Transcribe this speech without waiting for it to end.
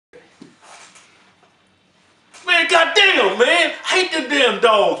goddamn, man. I hate them damn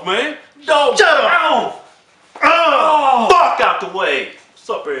dogs, man. Dogs. Shut up. Oh. Fuck out the way. What's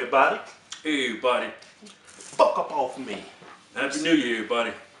up, everybody? Hey, everybody. Fuck up off of me. Happy New Year,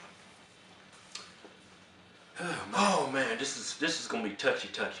 everybody. Oh man, this is gonna be touchy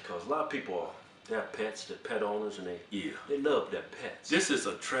because a lot of people they have pets, they're pet owners, and they love their pets. This is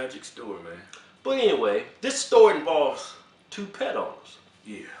a tragic story, man. But anyway, this story involves two pet owners.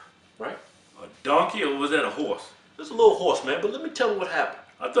 Yeah. Right? A donkey, or was that a horse? There's a little horse, man, but let me tell you what happened.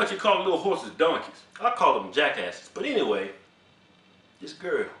 I thought you called little horses donkeys. I call them jackasses. But anyway, this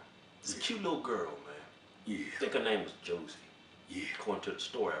girl, this cute little girl, man. Yeah. I think her name was Josie. Yeah. According to the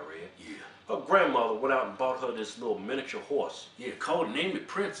story I read. Yeah. Her grandmother went out and bought her this little miniature horse. Yeah, named it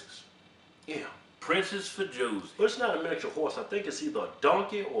Princess. Yeah. Princess for Josie. But it's not a miniature horse. I think it's either a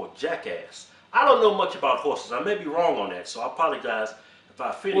donkey or a jackass. I don't know much about horses. I may be wrong on that, so I apologize if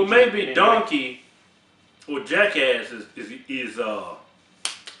I offended you. Well, maybe donkey or jackass is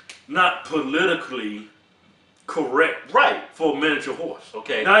not politically correct, right, for a miniature horse.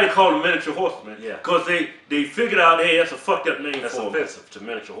 Okay. Now they call them miniature horses, man. Yeah. Because they figured out, hey, that's a fucked up name that's for them. offensive to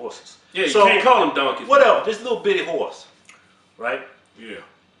miniature horses. Yeah, you so, can't call them donkeys. Whatever. This little bitty horse, right? Yeah.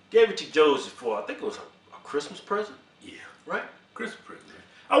 Gave it to Josie for, I think it was a Christmas present. Yeah. Right? Christmas present, man.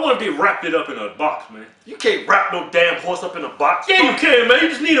 I wonder if they wrapped it up in a box, man. You can't wrap no damn horse up in a box. Yeah, you can, man. You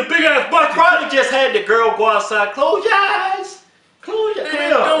just need a big ass box. Probably just had the girl go outside. Close your eyes. Close your eyes. Come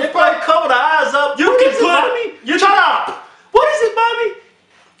here. They probably covered her eyes up. You What can is it, mommy? You Shut up. What is it, mommy?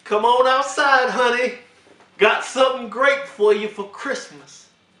 Come on outside, honey. Got something great for you for Christmas.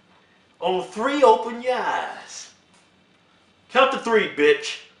 On 3, open your eyes. Count to 3,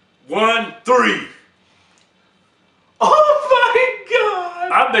 bitch. 1, 3. Oh my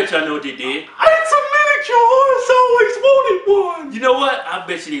God! I bet you I know what they did. It's a miniature horse. I always wanted one. You know what? I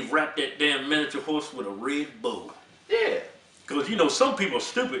bet you they wrapped that damn miniature horse with a red bow. Yeah. Because, you know, some people are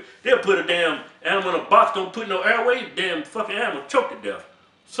stupid. They'll put a damn animal in a box, don't put no airway, the damn fucking animal choke to death.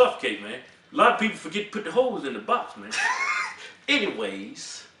 Suffocate, man. A lot of people forget to put the holes in the box, man.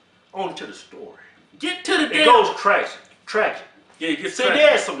 Anyways, on to the story. Get to the damn... It goes tragic. Yeah, it gets See, tragic. they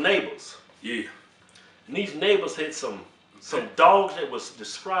had some neighbors. Yeah. And these neighbors had some dogs that was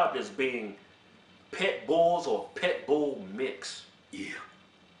described as being pet bulls or pet bull mix. Yeah.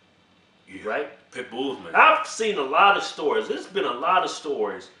 Yeah. Right? Pit bulls, man. I've seen a lot of stories. There's been a lot of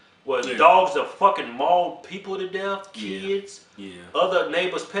stories where Yeah. dogs have fucking mauled people to death, kids, Yeah. other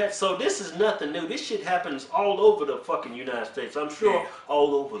neighbors' pets. So this is nothing new. This shit happens all over the fucking United States. I'm sure Yeah.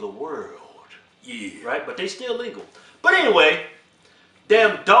 all over the world. Yeah. Right? But they still legal. But anyway,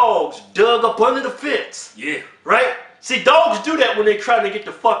 damn dogs dug up under the fence. Yeah. Right? See, dogs do that when they try to get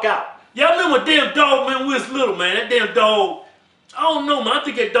the fuck out. Yeah, I remember a damn dog, man, when we was little, man. That damn dog, I don't know, man. I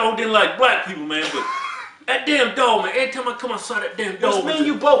think that dog didn't like black people, man, but that damn dog, man, every time I come outside, that damn dog. It was me and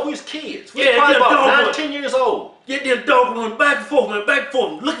you both, we was kids. We Yeah, was probably that about dog 9, 10 years old. Yeah, damn dog running back and forth, man, back and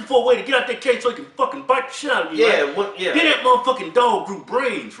forth, looking for a way to get out that cage so he can fucking bite the shit out of me, Yeah, right? yeah. Then that motherfucking dog grew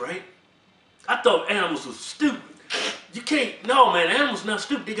brains, right? I thought animals was stupid. You can't, no, man, animals not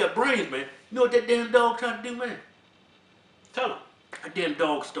stupid, they got brains, man. You know what that damn dog tried to do, man? Tell him. That damn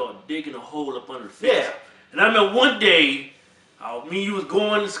dog started digging a hole up under the fence. Yeah. And I remember one day, me and you was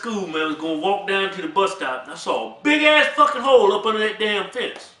going to school, man, was going to walk down to the bus stop, and I saw a big ass fucking hole up under that damn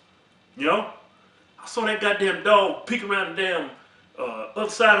fence. You know? I saw that goddamn dog peeking around the damn other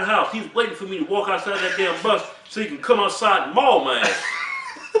side of the house. He was waiting for me to walk outside that damn bus so he can come outside and maul my ass.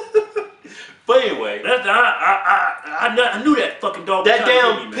 But anyway, I knew that fucking dog was that trying to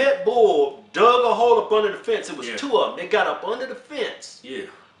damn get me, man. pit bull dug a hole up under the fence. It was Yeah. 2 of them. They got up under the fence. Yeah.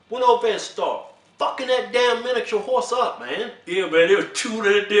 Went over and started fucking that damn miniature horse up, man. Yeah, man, there was 2 of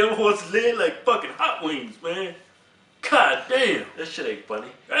that damn horses laying like fucking hot wings, man. God damn. That shit ain't funny.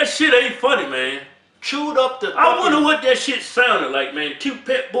 That shit ain't funny, man. Chewed up the. I wonder what that shit sounded like, man. 2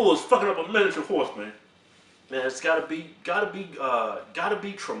 pet bulls fucking up a miniature horse, man. Man, it's gotta be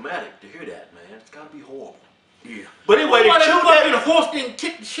traumatic to hear that, man. It's gotta be horrible. Yeah. But anyway, they why chewed fucking that. horse didn't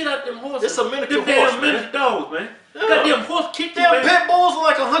kick the shit out of them horses? It's a miniature them horse, damn man. miniature dogs, man. Yeah. Goddamn horse kicked you, Damn man. pit bulls are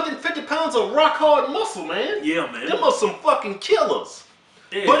like 150 pounds of rock hard muscle, man. Yeah, man. Them are some fucking killers.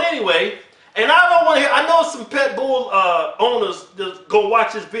 Yeah. But anyway, and I don't want to hear. I know some pet bull owners that go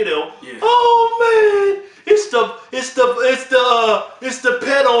watch this video. Yeah. Oh man, it's the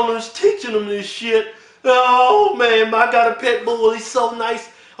pet owners teaching them this shit. Oh man, I got a pet bull. He's so nice.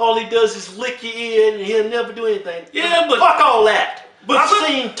 All he does is lick your ear and he'll never do anything. Yeah, but Fuck all that. But I've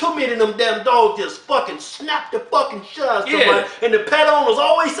seen too many of them damn dogs just fucking snap the fucking shit out of somebody. And the pet owners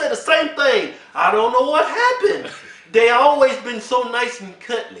always say the same thing. I don't know what happened. They always been so nice and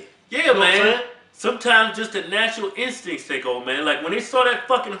cuddly. yeah, You know what I'm man. saying? sometimes just the natural instincts take over, man. Like when they saw that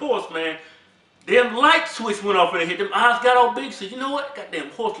fucking horse, man, damn light switch went off and it hit them eyes got all big. Said, you know what? Goddamn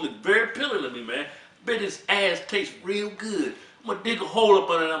horse look very appealing to me, man. Bet his ass tastes real good. I'm gonna dig a hole up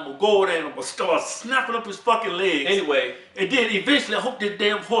under it. I'm gonna go over there and I'm gonna start snapping up his fucking legs. Anyway, and then eventually I hope this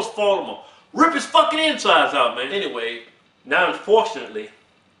damn horse fall him off. Rip his fucking insides out, man. Anyway, now unfortunately,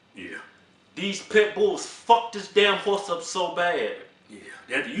 Yeah. these pit bulls fucked this damn horse up so bad. Yeah.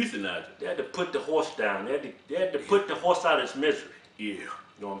 They had to euthanize it. They had to put the horse down. They had to put the horse out of its misery. Yeah. You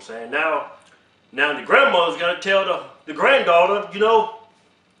know what I'm saying? Now the grandmother's gotta tell the granddaughter, you know,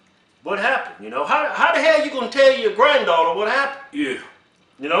 what happened. You know, how the hell you gonna tell your granddaughter what happened? Yeah.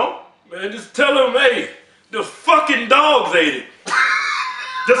 You know? Man, just tell him, hey, the fucking dogs ate it.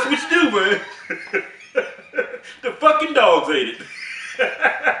 That's what you do, man. The fucking dogs ate it.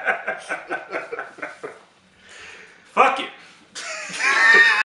 Fuck it.